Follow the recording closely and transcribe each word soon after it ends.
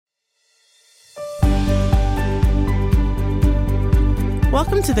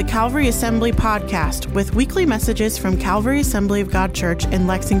Welcome to the Calvary Assembly podcast with weekly messages from Calvary Assembly of God Church in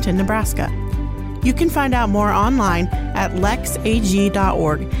Lexington, Nebraska. You can find out more online at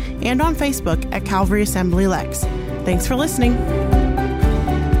lexag.org and on Facebook at Calvary Assembly Lex. Thanks for listening.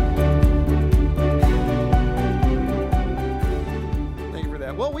 Thank you for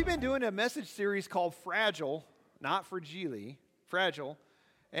that. Well, we've been doing a message series called Fragile, not Fragile, Fragile,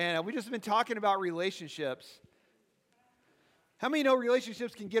 and we've just been talking about relationships. How many know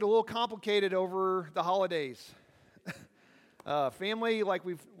relationships can get a little complicated over the holidays? Family, like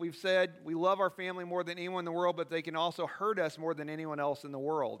we've said, we love our family more than anyone in the world, but they can also hurt us more than anyone else in the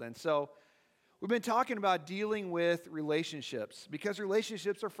world. And so we've been talking about dealing with relationships because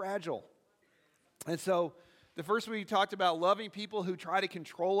relationships are fragile. And so the first week we talked about loving people who try to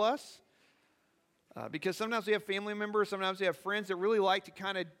control us because sometimes we have family members, sometimes we have friends that really like to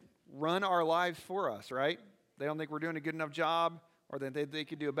kind of run our lives for us, right? They don't think we're doing a good enough job or that they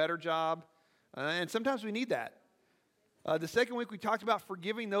could do a better job. And sometimes we need that. The second week, we talked about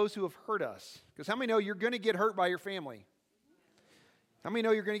forgiving those who have hurt us. Because how many know you're going to get hurt by your family? How many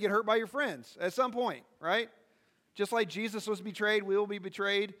know you're going to get hurt by your friends at some point, right? Just like Jesus was betrayed, we will be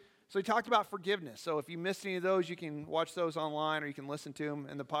betrayed. So we talked about forgiveness. So if you missed any of those, you can watch those online or you can listen to them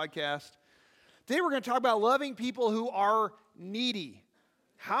in the podcast. Today, we're going to talk about loving people who are needy.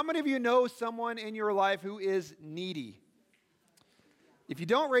 How many of you know someone in your life who is needy? If you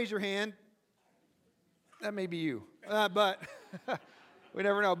don't raise your hand, that may be you. But we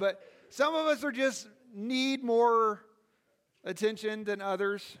never know. But some of us need more attention than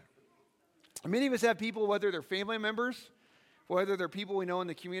others. Many of us have people, whether they're family members, whether they're people we know in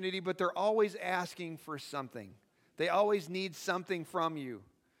the community, but they're always asking for something. They always need something from you.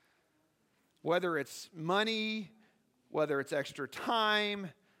 Whether it's money, whether it's extra time,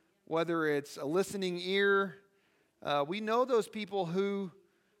 whether it's a listening ear. We know those people who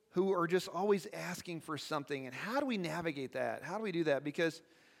are just always asking for something. And how do we navigate that? How do we do that? Because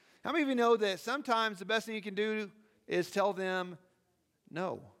how many of you know that sometimes the best thing you can do is tell them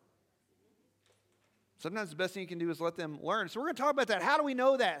no? Sometimes the best thing you can do is let them learn. So we're going to talk about that. How do we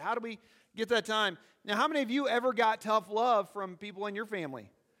know that? How do we get that time? Now, how many of you ever got tough love from people in your family?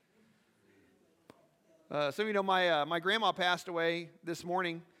 Some of you know my grandma passed away this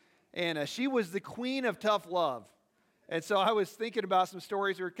morning, and she was the queen of tough love. And so I was thinking about some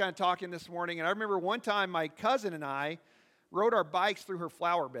stories. We were kind of talking this morning, and I remember one time my cousin and I rode our bikes through her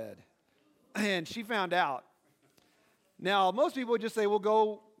flower bed, and she found out. Now, most people would just say, well,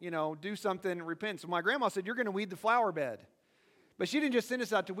 go, do something and repent. So my grandma said, you're going to weed the flower bed. But she didn't just send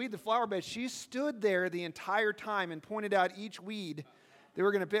us out to weed the flower bed. She stood there the entire time and pointed out each weed they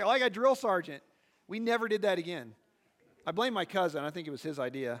were going to pick, like a drill sergeant. We never did that again. I blame my cousin. I think it was his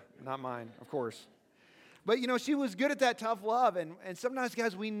idea, not mine, of course. But, she was good at that tough love. And sometimes,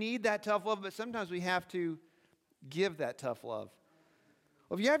 guys, we need that tough love, but sometimes we have to give that tough love.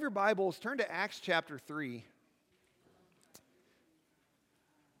 Well, if you have your Bibles, turn to Acts chapter 3.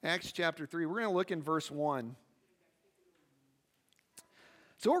 Acts chapter 3. We're going to look in verse 1.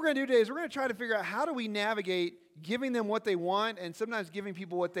 So what we're going to do today is we're going to try to figure out how do we navigate giving them what they want and sometimes giving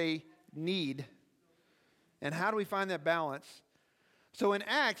people what they need. And how do we find that balance? So in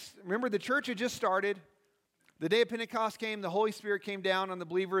Acts, remember the church had just started. The day of Pentecost came, the Holy Spirit came down on the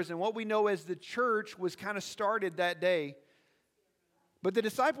believers, and what we know is the church was kind of started that day. But the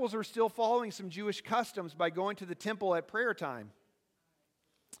disciples were still following some Jewish customs by going to the temple at prayer time.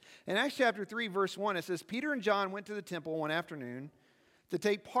 In Acts chapter 3, verse 1, it says, Peter and John went to the temple one afternoon to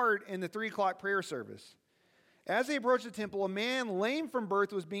take part in the 3 o'clock prayer service. As they approached the temple, a man lame from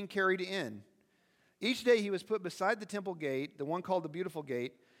birth was being carried in. Each day he was put beside the temple gate, the one called the Beautiful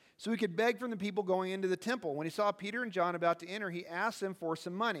Gate, so he could beg from the people going into the temple. When he saw Peter and John about to enter, he asked them for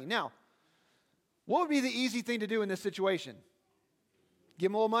some money. Now, what would be the easy thing to do in this situation?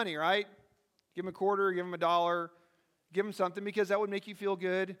 Give him a little money, right? Give him a quarter, give him $1, give him something because that would make you feel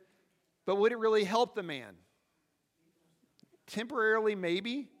good. But would it really help the man? Temporarily,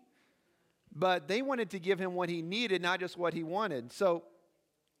 maybe. But they wanted to give him what he needed, not just what he wanted. So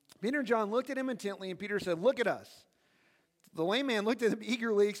Peter and John looked at him intently, and Peter said, look at us. The lame man looked at him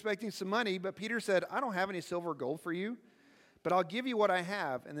eagerly, expecting some money, but Peter said, I don't have any silver or gold for you, but I'll give you what I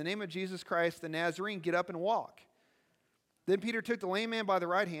have. In the name of Jesus Christ, the Nazarene, get up and walk. Then Peter took the lame man by the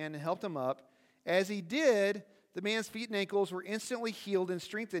right hand and helped him up. As he did, the man's feet and ankles were instantly healed and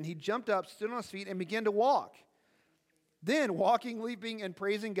strengthened. He jumped up, stood on his feet, and began to walk. Then, walking, leaping, and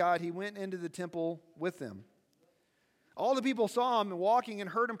praising God, he went into the temple with them. All the people saw him walking and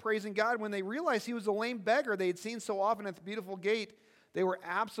heard him praising God. When they realized he was a lame beggar they had seen so often at the Beautiful Gate, they were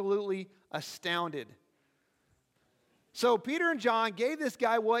absolutely astounded. So Peter and John gave this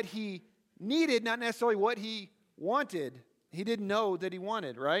guy what he needed, not necessarily what he wanted. He didn't know that he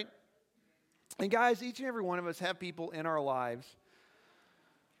wanted, right? And guys, each and every one of us have people in our lives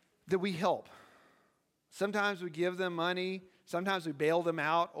that we help. Sometimes we give them money. Sometimes we bail them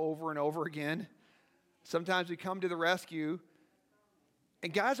out over and over again. Sometimes we come to the rescue.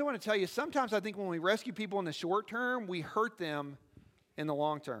 And guys, I want to tell you, sometimes I think when we rescue people in the short term, we hurt them in the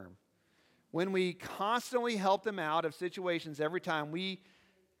long term. When we constantly help them out of situations every time, we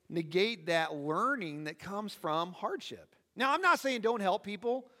negate that learning that comes from hardship. Now, I'm not saying don't help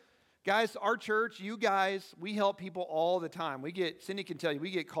people. Guys, our church, you guys, we help people all the time. Cindy can tell you,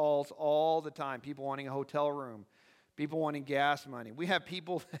 we get calls all the time. People wanting a hotel room, people wanting gas money. We have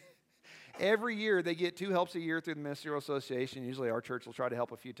people, every year they get 2 helps a year through the Ministerial Association. Usually our church will try to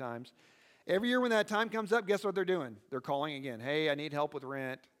help a few times. Every year when that time comes up, guess what they're doing? They're calling again. Hey, I need help with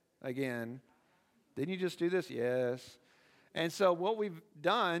rent again. Didn't you just do this? Yes. And so what we've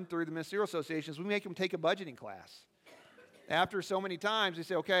done through the Ministerial Association is we make them take a budgeting class. After so many times, they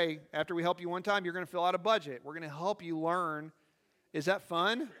say, okay, after we help you one time, you're going to fill out a budget. We're going to help you learn. Is that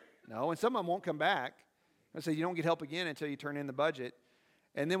fun? No. And some of them won't come back. I say you don't get help again until you turn in the budget.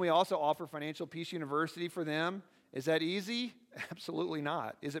 And then we also offer Financial Peace University for them. Is that easy? Absolutely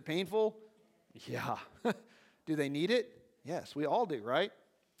not. Is it painful? Yeah. Do they need it? Yes, we all do, right?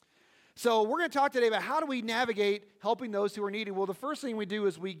 So we're going to talk today about how do we navigate helping those who are needy. Well, the first thing we do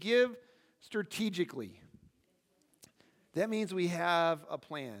is we give strategically. That means we have a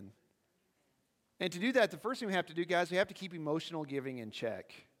plan. And to do that, the first thing we have to do, guys, we have to keep emotional giving in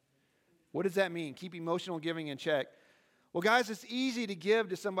check. What does that mean? Keep emotional giving in check. Well, guys, it's easy to give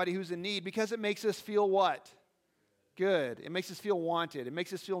to somebody who's in need because it makes us feel what? Good. It makes us feel wanted. It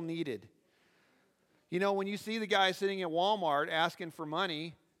makes us feel needed. You know, when you see the guy sitting at Walmart asking for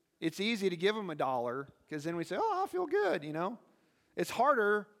money, it's easy to give him $1 because then we say, oh, I feel good, you know. It's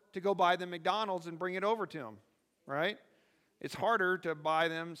harder to go buy them McDonald's and bring it over to them, right? It's harder to buy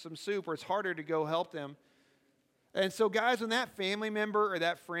them some soup, or it's harder to go help them. And so, guys, when that family member or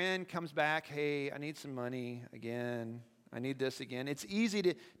that friend comes back, hey, I need some money again. I need this again. It's easy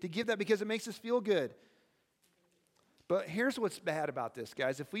to give that because it makes us feel good. But here's what's bad about this,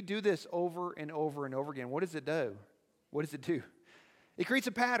 guys. If we do this over and over and over again, what does it do? What does it do? It creates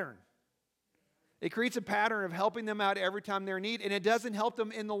a pattern. It creates a pattern of helping them out every time they're in need, and it doesn't help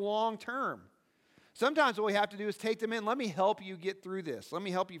them in the long term. Sometimes what we have to do is take them in. Let me help you get through this. Let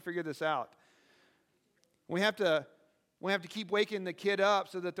me help you figure this out. We have to keep waking the kid up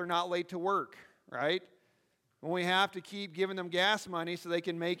so that they're not late to work, right? When we have to keep giving them gas money so they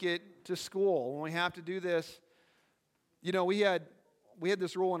can make it to school. When we have to do this, you know, we had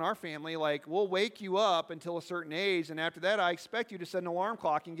this rule in our family, like, we'll wake you up until a certain age, and after that, I expect you to set an alarm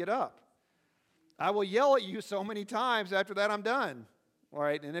clock and get up. I will yell at you so many times, after that, I'm done. All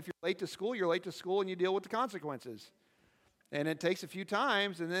right, and if you're late to school, you're late to school, and you deal with the consequences. And it takes a few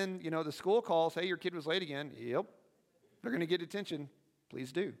times, and then, you know, the school calls, hey, your kid was late again. Yep. They're going to get detention.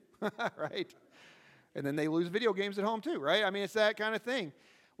 Please do. Right? And then they lose video games at home too, right? I mean, it's that kind of thing.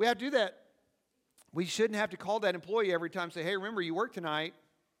 We have to do that. We shouldn't have to call that employee every time and say, hey, remember, you work tonight.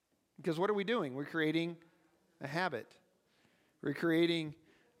 Because what are we doing? We're creating a habit. We're creating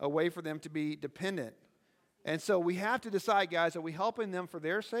a way for them to be dependent. And so we have to decide, guys, are we helping them for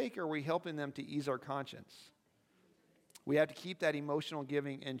their sake, or are we helping them to ease our conscience? We have to keep that emotional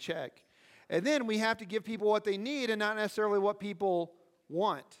giving in check. And then we have to give people what they need and not necessarily what people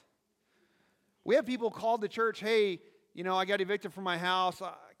want. We have people call the church, hey, you know, I got evicted from my house.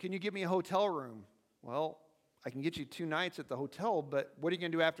 Can you give me a hotel room? Well, I can get you 2 nights at the hotel, but what are you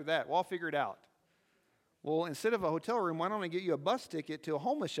going to do after that? Well, I'll figure it out. Well, instead of a hotel room, why don't I get you a bus ticket to a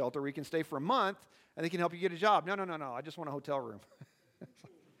homeless shelter where you can stay for a month and they can help you get a job? No. I just want a hotel room.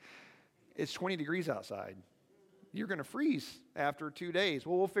 It's 20 degrees outside. You're going to freeze after 2 days.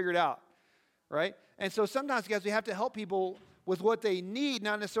 Well, we'll figure it out, right? And so sometimes, guys, we have to help people with what they need,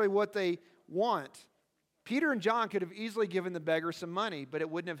 not necessarily what they want. Peter and John could have easily given the beggar some money, but it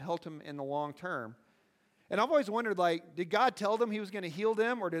wouldn't have helped him in the long term. And I've always wondered, like, did God tell them he was going to heal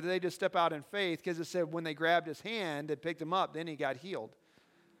them, or did they just step out in faith? Because it said when they grabbed his hand and picked him up, then he got healed.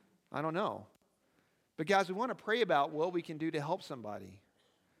 I don't know. But guys, we want to pray about what we can do to help somebody.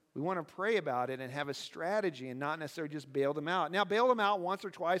 We want to pray about it and have a strategy and not necessarily just bail them out. Now, bail them out once or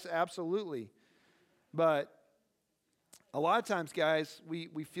twice, absolutely. But a lot of times, guys,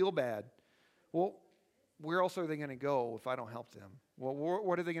 we feel bad. Well, where else are they going to go if I don't help them? Well,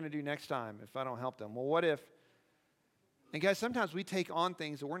 what are they going to do next time if I don't help them? Well, what if? And guys, sometimes we take on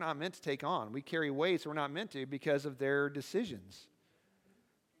things that we're not meant to take on. We carry weights we're not meant to because of their decisions.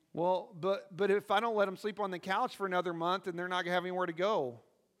 Well, but if I don't let them sleep on the couch for another month, then they're not going to have anywhere to go.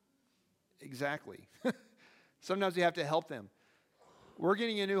 Exactly. Sometimes we have to help them. We're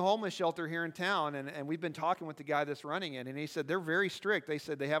getting a new homeless shelter here in town, and we've been talking with the guy that's running it, and he said they're very strict. They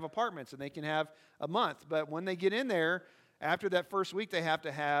said they have apartments, and they can have a month. But when they get in there, after that first week, they have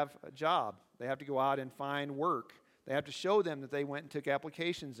to have a job. They have to go out and find work. They have to show them that they went and took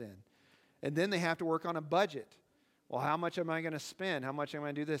applications in. And then they have to work on a budget. Well, how much am I going to spend? How much am I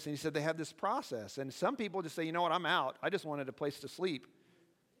going to do this? And he said they have this process. And some people just say, you know what, I'm out. I just wanted a place to sleep.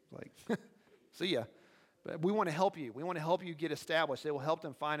 Like, see ya. But we want to help you. We want to help you get established. They will help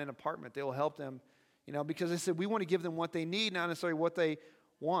them find an apartment. They will help them, because they said we want to give them what they need, not necessarily what they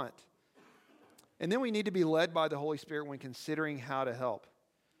want. And then we need to be led by the Holy Spirit when considering how to help.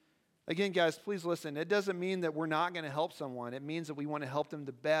 Again, guys, please listen. It doesn't mean that we're not going to help someone. It means that we want to help them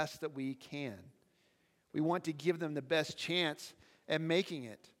the best that we can. We want to give them the best chance at making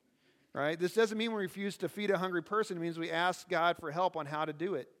it, right? This doesn't mean we refuse to feed a hungry person. It means we ask God for help on how to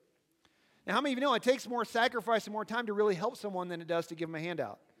do it. Now, how many of you know it takes more sacrifice and more time to really help someone than it does to give them a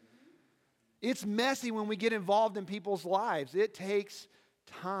handout? It's messy when we get involved in people's lives. It takes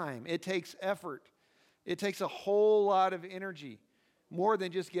time. It takes effort. It takes a whole lot of energy, more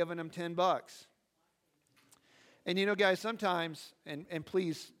than just giving them $10. And guys, sometimes, and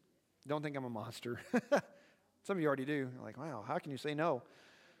please don't think I'm a monster. Some of you already do. You're like, wow, how can you say no?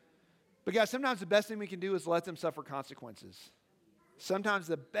 But guys, sometimes the best thing we can do is let them suffer consequences. Sometimes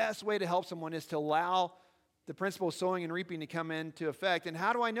the best way to help someone is to allow the principle of sowing and reaping to come into effect. And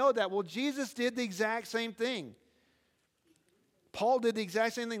how do I know that? Well, Jesus did the exact same thing. Paul did the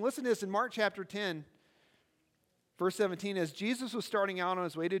exact same thing. Listen to this in Mark chapter 10, verse 17. As Jesus was starting out on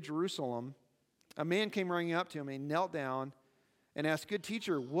his way to Jerusalem, a man came running up to him, and he knelt down and asked, "Good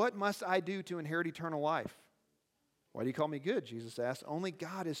teacher, what must I do to inherit eternal life?" "Why do you call me good?" Jesus asked. "Only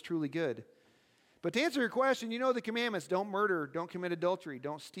God is truly good. But to answer your question, you know the commandments. Don't murder, don't commit adultery,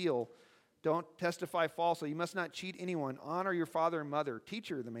 don't steal, don't testify falsely. You must not cheat anyone. Honor your father and mother."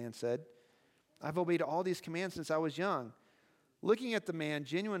 "Teacher," the man said, "I've obeyed all these commands since I was young." Looking at the man,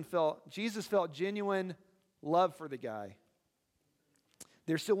 Jesus felt genuine love for the guy.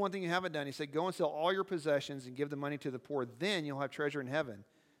 "There's still one thing you haven't done." He said, "Go and sell all your possessions and give the money to the poor. Then you'll have treasure in heaven.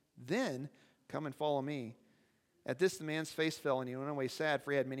 Then come and follow me." At this, the man's face fell, and he went away sad,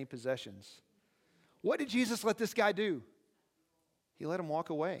 for he had many possessions. What did Jesus let this guy do? He let him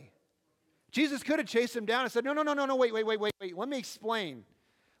walk away. Jesus could have chased him down and said, no, wait. Let me explain.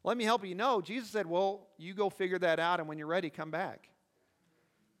 Let me help you. No, Jesus said, well, you go figure that out, and when you're ready, come back.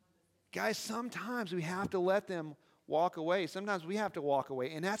 Guys, sometimes we have to let them walk away. Sometimes we have to walk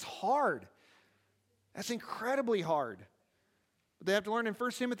away, and that's hard. That's incredibly hard. But they have to learn in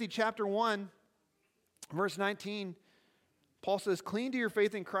 1 Timothy chapter 1, verse 19, Paul says, "Cling to your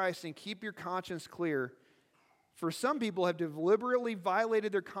faith in Christ and keep your conscience clear. For some people have deliberately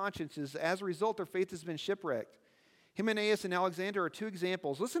violated their consciences. As a result, their faith has been shipwrecked. Hymenaeus and Alexander are two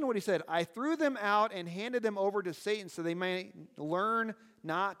examples." Listen to what he said. "I threw them out and handed them over to Satan so they may learn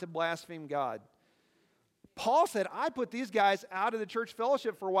not to blaspheme God." Paul said, I put these guys out of the church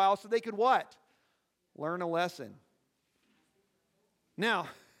fellowship for a while so they could what? Learn a lesson. Now,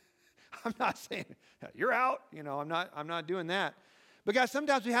 I'm not saying you're out. I'm not doing that. But guys,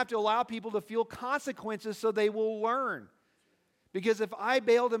 sometimes we have to allow people to feel consequences so they will learn. Because if I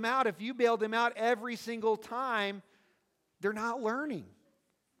bail them out, if you bail them out every single time, they're not learning.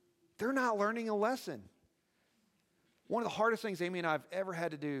 They're not learning a lesson. One of the hardest things Amy and I have ever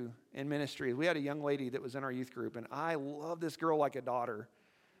had to do in ministry, we had a young lady that was in our youth group, and I love this girl like a daughter.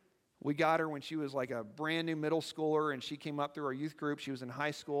 We got her when she was like a brand new middle schooler, and she came up through our youth group. She was in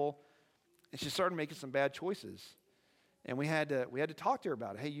high school, and she started making some bad choices. And we had to talk to her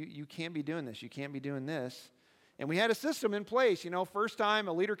about it. Hey, you can't be doing this. You can't be doing this. And we had a system in place. First time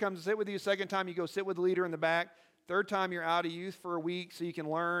a leader comes to sit with you. Second time you go sit with the leader in the back. Third time you're out of youth for a week so you can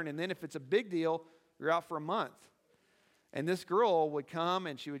learn. And then if it's a big deal, you're out for a month. And this girl would come,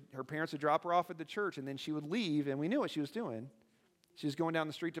 and her parents would drop her off at the church, and then she would leave, and we knew what she was doing. She was going down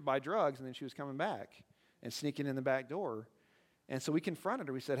the street to buy drugs, and then she was coming back and sneaking in the back door. And so we confronted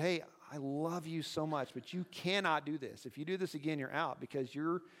her. We said, hey, I love you so much, but you cannot do this. If you do this again, you're out because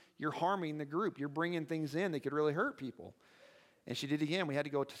you're harming the group. You're bringing things in that could really hurt people. And she did it again. We had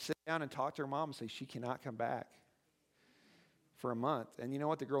to go to sit down and talk to her mom and say, she cannot come back for a month. And you know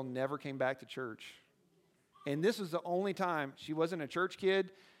what? The girl never came back to church. And this was the only time. She wasn't a church kid.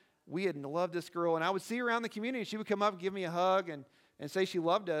 We had loved this girl. And I would see her around the community. She would come up and give me a hug and say she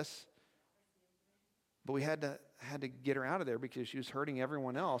loved us. But we had to get her out of there because she was hurting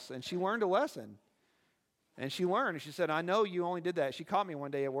everyone else. And she learned a lesson. And she learned. And she said, I know you only did that. She caught me one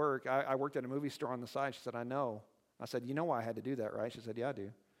day at work. I worked at a movie store on the side. She said, I know. I said, you know why I had to do that, right? She said, yeah, I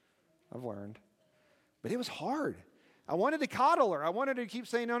do. I've learned. But it was hard. I wanted to coddle her. I wanted to keep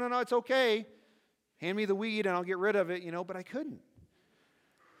saying, no, it's okay. Hand me the weed and I'll get rid of it, but I couldn't.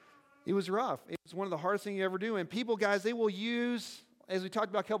 It was rough. It was one of the hardest things you ever do. And people, guys, they will use, as we talked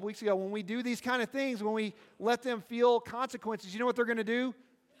about a couple weeks ago, when we do these kind of things, when we let them feel consequences, you know what they're going to do?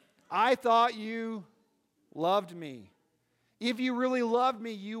 I thought you loved me. If you really loved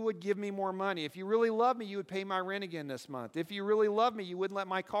me, you would give me more money. If you really loved me, you would pay my rent again this month. If you really loved me, you wouldn't let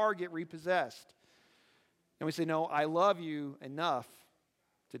my car get repossessed. And we say, no, I love you enough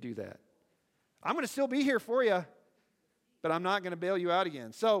to do that. I'm going to still be here for you, but I'm not going to bail you out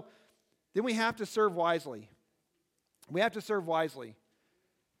again. So then we have to serve wisely. We have to serve wisely.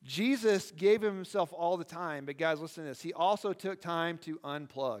 Jesus gave himself all the time, but guys, listen to this. He also took time to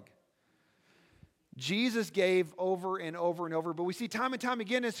unplug. Jesus gave over and over and over, but we see time and time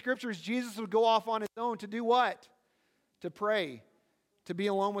again in scriptures, Jesus would go off on his own to do what? To pray, to be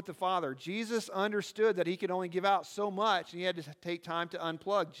alone with the Father. Jesus understood that he could only give out so much, and he had to take time to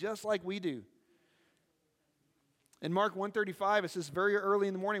unplug, just like we do. In Mark 1:35, it says, very early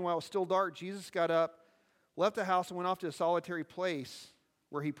in the morning while it was still dark, Jesus got up, left the house, and went off to a solitary place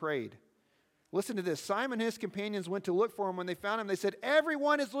where he prayed. Listen to this. Simon and his companions went to look for him. When they found him, they said,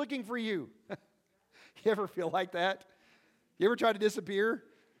 everyone is looking for you. You ever feel like that? You ever try to disappear?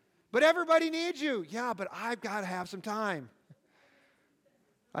 But everybody needs you. Yeah, but I've got to have some time.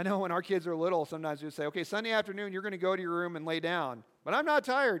 I know when our kids are little, sometimes we say, okay, Sunday afternoon, you're going to go to your room and lay down. But I'm not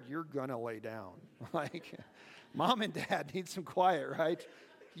tired. You're going to lay down. Like, mom and dad need some quiet, right?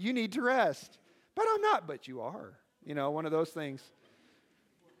 You need to rest. But I'm not. But you are. One of those things.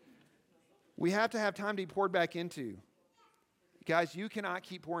 We have to have time to be poured back into. Guys, you cannot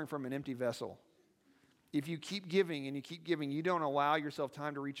keep pouring from an empty vessel. If you keep giving and you keep giving, you don't allow yourself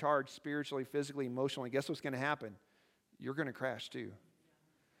time to recharge spiritually, physically, emotionally, guess what's going to happen? You're going to crash too.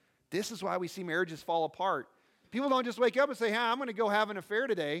 This is why we see marriages fall apart. People don't just wake up and say, hey, I'm going to go have an affair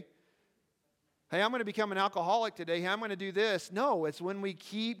today. Hey, I'm going to become an alcoholic today. Hey, I'm going to do this. No, it's when we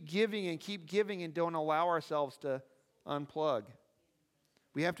keep giving and don't allow ourselves to unplug.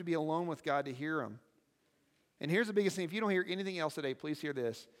 We have to be alone with God to hear him. And here's the biggest thing. If you don't hear anything else today, please hear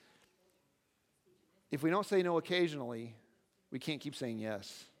this. If we don't say no occasionally, we can't keep saying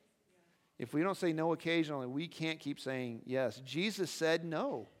yes. If we don't say no occasionally, we can't keep saying yes. Jesus said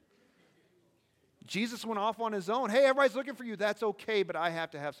no. Jesus went off on his own. Hey, everybody's looking for you. That's okay, but I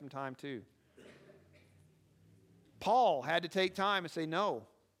have to have some time too. Paul had to take time and say no.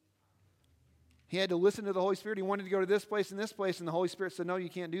 He had to listen to the Holy Spirit. He wanted to go to this place, and the Holy Spirit said, no, you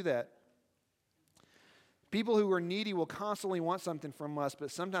can't do that. People who are needy will constantly want something from us, but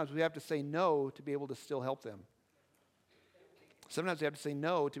sometimes we have to say no to be able to still help them. Sometimes we have to say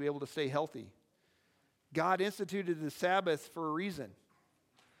no to be able to stay healthy. God instituted the Sabbath for a reason.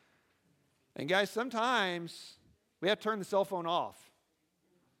 And guys, sometimes we have to turn the cell phone off.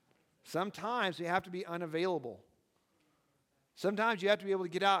 Sometimes we have to be unavailable. Sometimes you have to be able to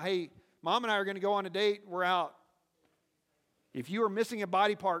get out. Hey, Mom and I are going to go on a date. We're out. If you are missing a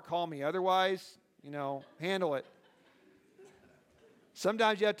body part, call me. Otherwise, handle it.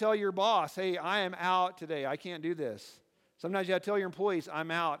 Sometimes you have to tell your boss, hey, I am out today. I can't do this. Sometimes you have to tell your employees,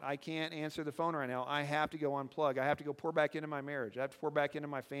 I'm out. I can't answer the phone right now. I have to go unplug. I have to go pour back into my marriage. I have to pour back into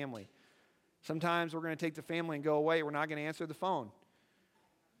my family. Sometimes we're going to take the family and go away. We're not going to answer the phone.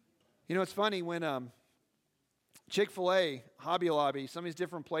 It's funny when Chick-fil-A, Hobby Lobby, some of these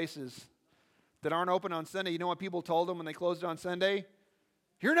different places that aren't open on Sunday, you know what people told them when they closed on Sunday?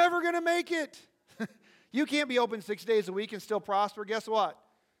 You're never going to make it. You can't be open 6 days a week and still prosper. Guess what?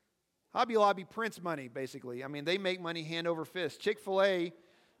 Hobby Lobby prints money, basically. I mean, they make money hand over fist. Chick-fil-A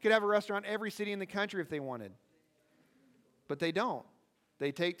could have a restaurant every city in the country if they wanted. But they don't.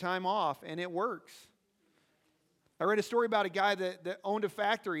 They take time off, and it works. I read a story about a guy that owned a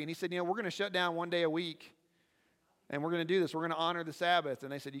factory, and he said, we're going to shut down one day a week, and we're going to do this. We're going to honor the Sabbath.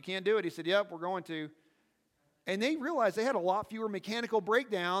 And they said, you can't do it. He said, yep, we're going to. And they realized they had a lot fewer mechanical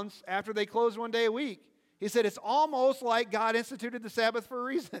breakdowns after they closed one day a week. He said, it's almost like God instituted the Sabbath for a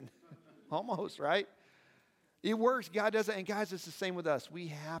reason. Almost, right? It works. God does it. And guys, it's the same with us. We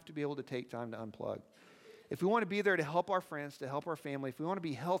have to be able to take time to unplug. If we want to be there to help our friends, to help our family, if we want to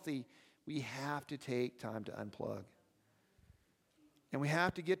be healthy, we have to take time to unplug. And we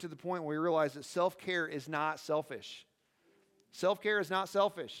have to get to the point where we realize that self-care is not selfish. Self-care is not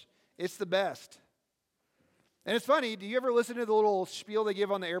selfish. It's the best. And it's funny, do you ever listen to the little spiel they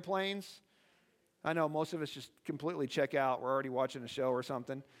give on the airplanes? I know most of us just completely check out. We're already watching a show or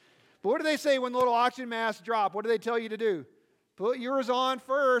something. But what do they say when the little oxygen masks drop? What do they tell you to do? Put yours on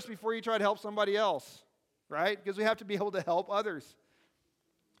first before you try to help somebody else, right? Because we have to be able to help others.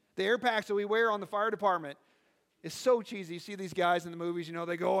 The air packs that we wear on the fire department is so cheesy. You see these guys in the movies,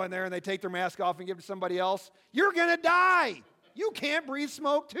 they go in there and they take their mask off and give it to somebody else. You're going to die. You can't breathe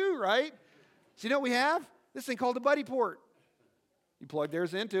smoke too, right? So you know what we have? This thing called a buddy port. You plug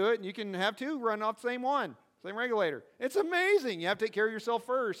theirs into it and you can have two run off the same one, same regulator. It's amazing. You have to take care of yourself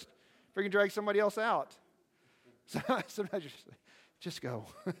first before you can drag somebody else out. So sometimes you just go,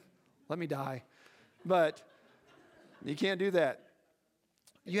 let me die. But you can't do that.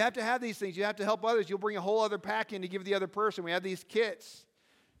 You have to have these things. You have to help others. You'll bring a whole other pack in to give the other person. We have these kits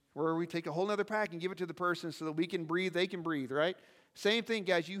where we take a whole other pack and give it to the person so that we can breathe, they can breathe, right? Same thing,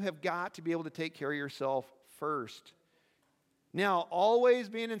 guys. You have got to be able to take care of yourself first. Now, always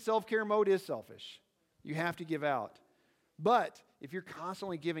being in self-care mode is selfish. You have to give out. But if you're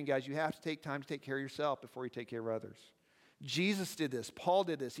constantly giving, guys, you have to take time to take care of yourself before you take care of others. Jesus did this. Paul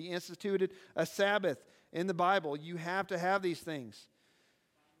did this. He instituted a Sabbath in the Bible. You have to have these things.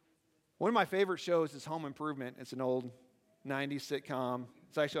 One of my favorite shows is Home Improvement. It's an old 90s sitcom.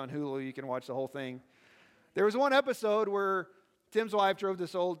 It's actually on Hulu. You can watch the whole thing. There was one episode where Tim's wife drove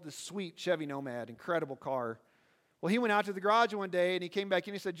this sweet Chevy Nomad, incredible car. Well, he went out to the garage one day and he came back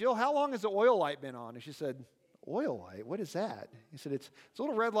in and he said, Jill, how long has the oil light been on? And she said, oil light? What is that? He said, it's a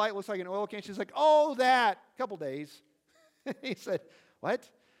little red light, looks like an oil can. She's like, oh, that, a couple days. He said, what?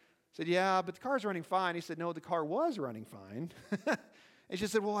 He said, yeah, but the car's running fine. He said, no, the car was running fine. And she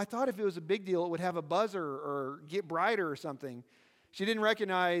said, well, I thought if it was a big deal, it would have a buzzer or get brighter or something. She didn't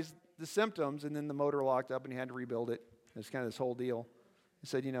recognize the symptoms, and then the motor locked up and he had to rebuild it. It's kind of this whole deal. He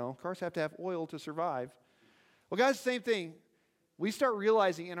said, cars have to have oil to survive. Well, guys, same thing. We start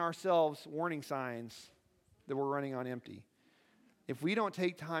realizing in ourselves warning signs that we're running on empty. If we don't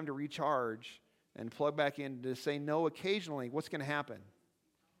take time to recharge and plug back in to say no occasionally, what's going to happen?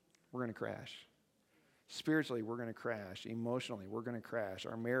 We're going to crash. Spiritually, we're going to crash. Emotionally, we're going to crash.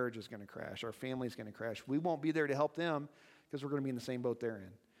 Our marriage is going to crash. Our family is going to crash. We won't be there to help them because we're going to be in the same boat they're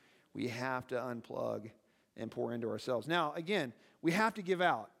in. We have to unplug and pour into ourselves. Now, again, we have to give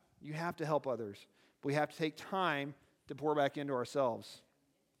out. You have to help others. But we have to take time to pour back into ourselves.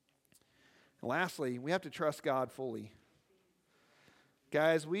 And lastly, we have to trust God fully.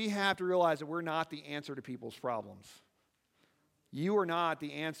 Guys, we have to realize that we're not the answer to people's problems. You are not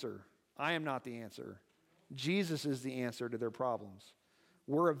the answer. I am not the answer. Jesus is the answer to their problems.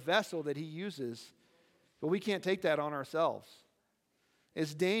 We're a vessel that he uses, but we can't take that on ourselves.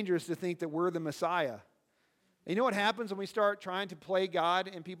 It's dangerous to think that we're the Messiah. And you know what happens when we start trying to play God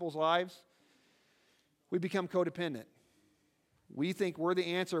in people's lives? We become codependent. We think we're the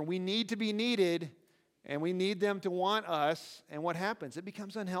answer, and we need to be needed, and we need them to want us, and what happens? It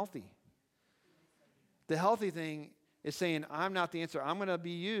becomes unhealthy. The healthy thing is saying, I'm not the answer. I'm going to be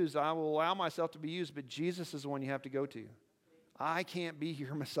used. I will allow myself to be used, but Jesus is the one you have to go to. I can't be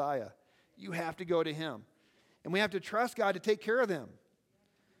your Messiah. You have to go to him. And we have to trust God to take care of them.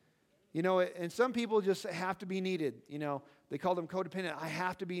 And some people just have to be needed. They call them codependent. I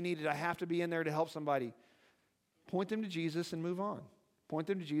have to be needed. I have to be in there to help somebody. Point them to Jesus and move on. Point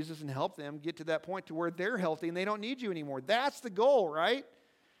them to Jesus and help them get to that point to where they're healthy and they don't need you anymore. That's the goal, right?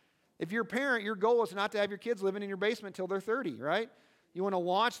 If you're a parent, your goal is not to have your kids living in your basement until they're 30, right? You want to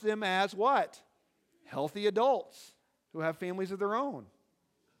launch them as what? Healthy adults who have families of their own.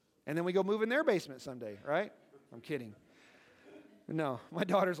 And then we go move in their basement someday, right? I'm kidding. No, my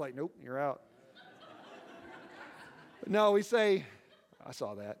daughter's like, nope, you're out. No, we say, I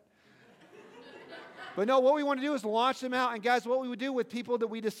saw that. But no, what we want to do is launch them out. And guys, what we would do with people that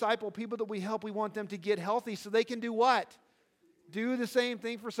we disciple, people that we help, we want them to get healthy so they can do what? Do the same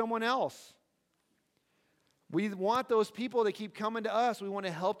thing for someone else. We want those people that keep coming to us. We want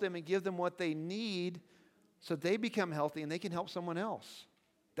to help them and give them what they need so they become healthy and they can help someone else.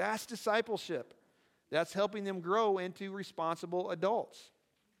 That's discipleship. That's helping them grow into responsible adults.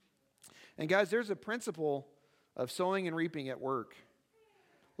 And guys, there's a principle of sowing and reaping at work.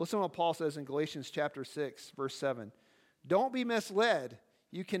 Listen to what Paul says in Galatians chapter 6, verse 7. Don't be misled.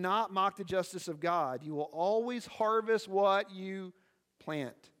 You cannot mock the justice of God. You will always harvest what you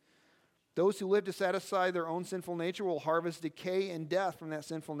plant. Those who live to satisfy their own sinful nature will harvest decay and death from that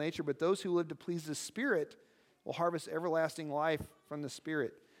sinful nature, but those who live to please the Spirit will harvest everlasting life from the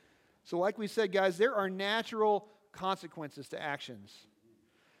Spirit. So like we said, guys, there are natural consequences to actions.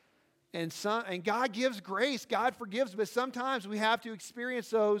 And God gives grace, God forgives, but sometimes we have to experience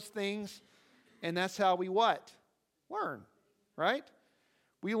those things, and that's how we what? Learn, right?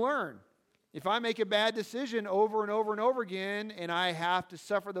 We learn. If I make a bad decision over and over and over again and I have to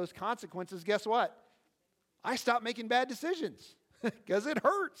suffer those consequences, guess what? I stop making bad decisions because it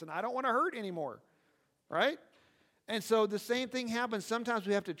hurts and I don't want to hurt anymore, right? And so the same thing happens. Sometimes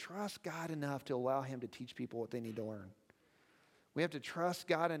we have to trust God enough to allow him to teach people what they need to learn. We have to trust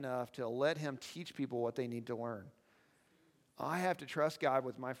God enough to let him teach people what they need to learn. I have to trust God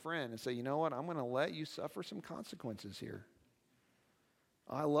with my friend and say, you know what? I'm going to let you suffer some consequences here.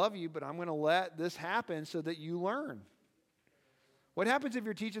 I love you, but I'm going to let this happen so that you learn. What happens if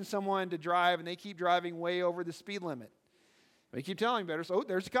you're teaching someone to drive and they keep driving way over the speed limit? They keep telling you,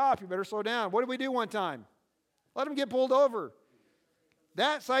 there's a cop, you better slow down. What did we do one time? Let them get pulled over.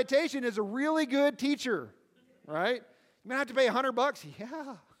 That citation is a really good teacher, right? You might have to pay $100.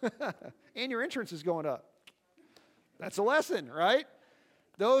 Yeah. And your insurance is going up. That's a lesson, right?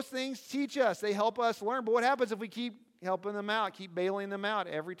 Those things teach us. They help us learn. But what happens if we keep helping them out, keep bailing them out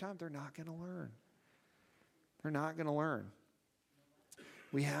every time? They're not going to learn. They're not going to learn.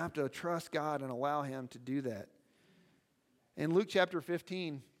 We have to trust God and allow him to do that. In Luke chapter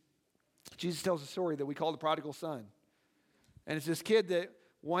 15, Jesus tells a story that we call the prodigal son. And it's this kid that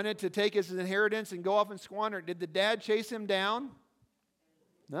wanted to take his inheritance and go off and squander it. Did the dad chase him down?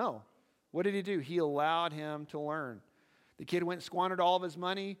 No. What did he do? He allowed him to learn. The kid went and squandered all of his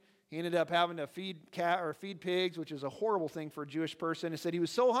money. He ended up having to feed pigs, which is a horrible thing for a Jewish person. He said he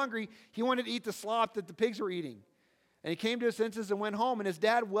was so hungry, he wanted to eat the slop that the pigs were eating. And he came to his senses and went home, and his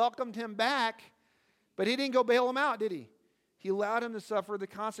dad welcomed him back, but he didn't go bail him out, did he? He allowed him to suffer the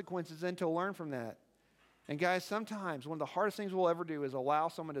consequences and to learn from that. And guys, sometimes one of the hardest things we'll ever do is allow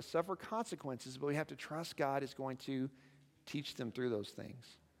someone to suffer consequences, but we have to trust God is going to teach them through those things.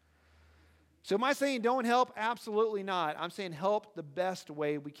 So am I saying don't help? Absolutely not. I'm saying help the best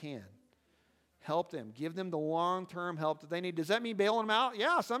way we can. Help them. Give them the long-term help that they need. Does that mean bailing them out?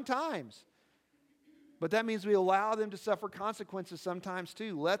 Yeah, sometimes. But that means we allow them to suffer consequences sometimes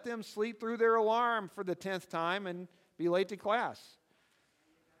too. Let them sleep through their alarm for the 10th time and be late to class.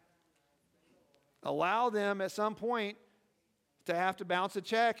 Allow them at some point to have to bounce a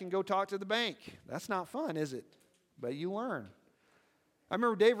check and go talk to the bank. That's not fun, is it? But you learn. I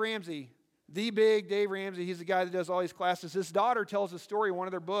remember Dave Ramsey, the big Dave Ramsey. He's the guy that does all these classes. His daughter tells a story in one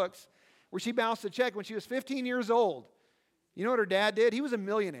of their books where she bounced a check when she was 15 years old. You know what her dad did? He was a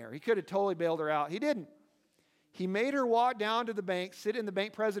millionaire. He could have totally bailed her out. He didn't. He made her walk down to the bank, sit in the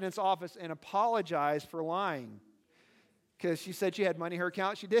bank president's office, and apologize for lying. Because she said she had money in her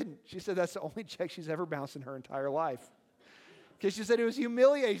account. She didn't. She said that's the only check she's ever bounced in her entire life. Because she said it was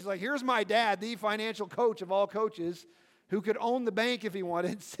humiliating. She's like, here's my dad, the financial coach of all coaches, who could own the bank if he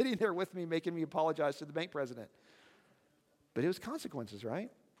wanted, sitting there with me, making me apologize to the bank president. But it was consequences,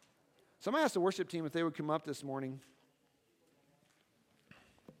 right? So I'm going to ask the worship team if they would come up this morning.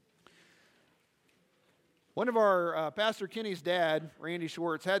 One of our, Pastor Kenny's dad, Randy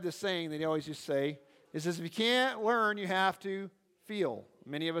Schwartz, had this saying that he always used to say. He says, if you can't learn, you have to feel.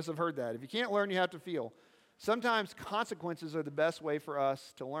 Many of us have heard that. If you can't learn, you have to feel. Sometimes consequences are the best way for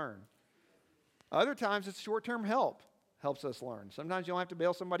us to learn. Other times, it's short-term help helps us learn. Sometimes you don't have to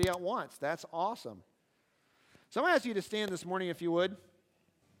bail somebody out once. That's awesome. So I'm going to ask you to stand this morning, if you would.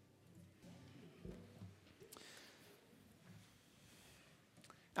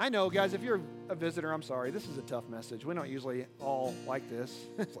 I know, guys, if you're a visitor, I'm sorry. This is a tough message. We don't usually all like this.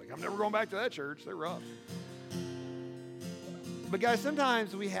 It's like, I'm never going back to that church. They're rough. But, guys,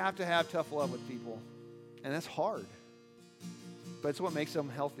 sometimes we have to have tough love with people, and that's hard. But it's what makes them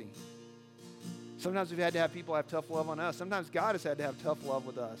healthy. Sometimes we've had to have people have tough love on us. Sometimes God has had to have tough love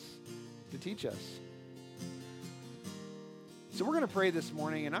with us to teach us. So we're going to pray this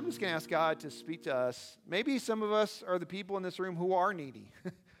morning, and I'm just going to ask God to speak to us. Maybe some of us are the people in this room who are needy.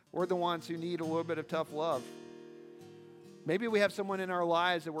 We're the ones who need a little bit of tough love. Maybe we have someone in our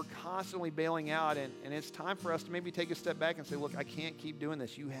lives that we're constantly bailing out, and it's time for us to maybe take a step back and say, look, I can't keep doing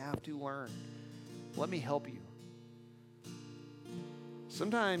this. You have to learn. Let me help you.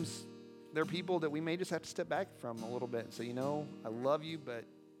 Sometimes there are people that we may just have to step back from a little bit and say, you know, I love you, but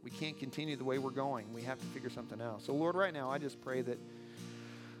we can't continue the way we're going. We have to figure something out. So, Lord, right now, I just pray that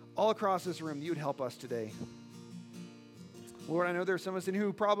all across this room, you'd help us today. Lord, I know there's some of us in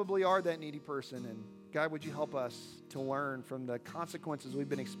who probably are that needy person. And God, would you help us to learn from the consequences we've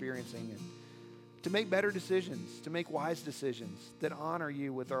been experiencing and to make better decisions, to make wise decisions that honor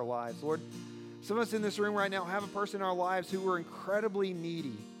you with our lives. Lord, some of us in this room right now have a person in our lives who are incredibly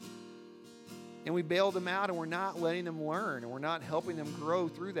needy. And we bail them out, and we're not letting them learn, and we're not helping them grow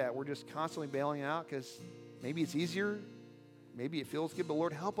through that. We're just constantly bailing out because maybe it's easier, maybe it feels good, but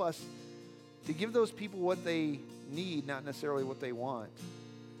Lord, help us to give those people what they need, not necessarily what they want.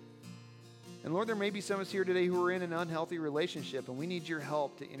 And Lord, there may be some of us here today who are in an unhealthy relationship, and we need your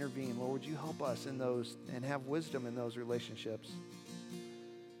help to intervene. Lord, would you help us in those and have wisdom in those relationships?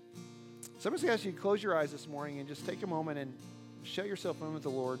 So I'm just going to ask you to close your eyes this morning and just take a moment and shut yourself in with the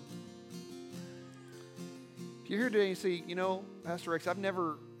Lord. If you're here today and you say, you know, Pastor Rex, I've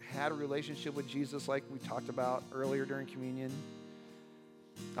never had a relationship with Jesus like we talked about earlier during communion.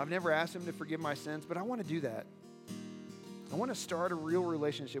 I've never asked him to forgive my sins, but I want to do that. I want to start a real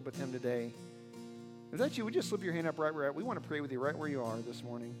relationship with him today. If that's you, would you just slip your hand up right where you're at? We want to pray with you right where you are this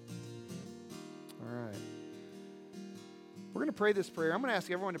morning. All right. We're going to pray this prayer. I'm going to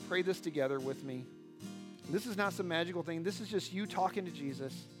ask everyone to pray this together with me. This is not some magical thing. This is just you talking to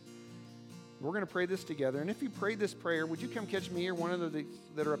Jesus. We're going to pray this together. And if you prayed this prayer, would you come catch me or one of the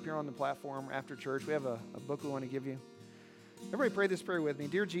that are up here on the platform after church? We have a book we want to give you. Everybody pray this prayer with me.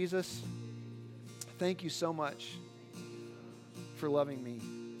 Dear Jesus, thank you so much for loving me.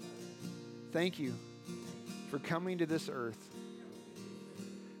 Thank you for coming to this earth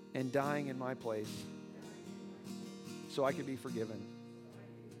and dying in my place so I could be forgiven.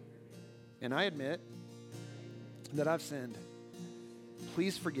 And I admit that I've sinned.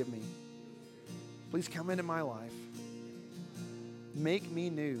 Please forgive me. Please come into my life. Make me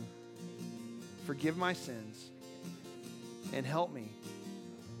new. Forgive my sins. And help me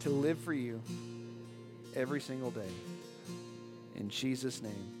to live for you every single day. In Jesus'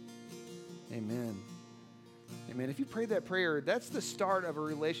 name, amen. Amen. If you prayed that prayer, that's the start of a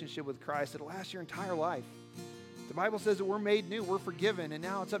relationship with Christ that'll last your entire life. The Bible says that we're made new, we're forgiven, and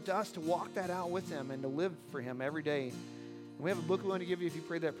now it's up to us to walk that out with him and to live for him every day. And we have a book we want to give you if you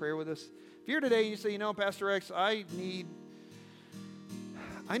prayed that prayer with us. If you're here today and you say, you know, Pastor X, I need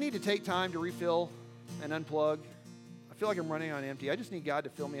to take time to refill and unplug. I feel like I'm running on empty. I just need God to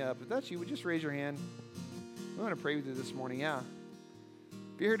fill me up. If that's you, would you just raise your hand? We want to pray with you this morning, yeah.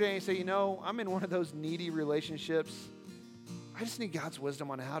 If you're here today and you say, you know, I'm in one of those needy relationships. I just need God's wisdom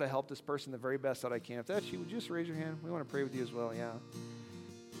on how to help this person the very best that I can. If that's you, would you just raise your hand? We want to pray with you as well, yeah.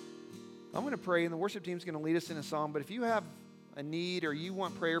 I'm going to pray, and the worship team's going to lead us in a song. But if you have a need or you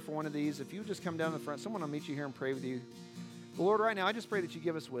want prayer for one of these, if you just come down the front, someone will meet you here and pray with you. But Lord, right now, I just pray that you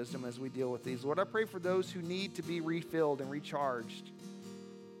give us wisdom as we deal with these. Lord, I pray for those who need to be refilled and recharged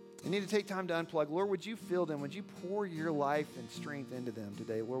and need to take time to unplug. Lord, would you fill them? Would you pour your life and strength into them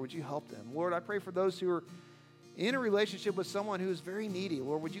today? Lord, would you help them? Lord, I pray for those who are in a relationship with someone who is very needy.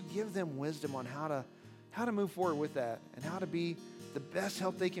 Lord, would you give them wisdom on how to move forward with that and how to be the best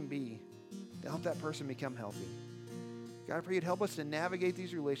help they can be to help that person become healthy. God, I pray you'd help us to navigate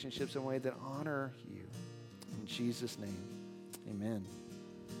these relationships in a way that honor you. In Jesus' name, amen.